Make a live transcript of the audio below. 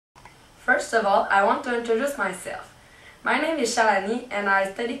First of all, I want to introduce myself. My name is Shalani and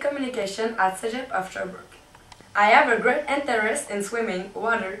I study communication at Cégep of Sherbrooke. I have a great interest in swimming,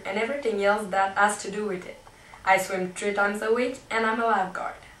 water, and everything else that has to do with it. I swim 3 times a week and I'm a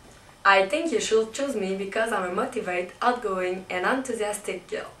lifeguard. I think you should choose me because I'm a motivated, outgoing, and enthusiastic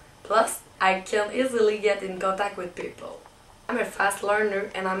girl. Plus, I can easily get in contact with people. I'm a fast learner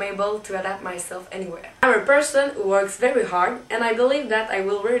and I'm able to adapt myself anywhere. I'm a person who works very hard and I believe that I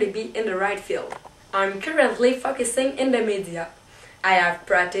will really be in the right field. I'm currently focusing in the media. I have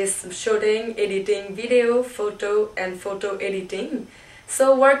practiced shooting, editing video, photo and photo editing.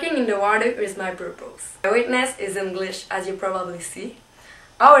 So working in the water is my purpose. My weakness is English, as you probably see.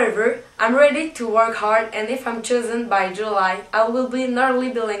 However, I'm ready to work hard and if I'm chosen by July, I will be nearly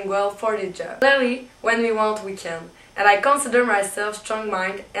bilingual for the job. Clearly, when we want, we can. And I consider myself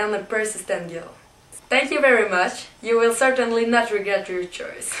strong-minded and a persistent girl. Thank you very much. You will certainly not regret your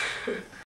choice.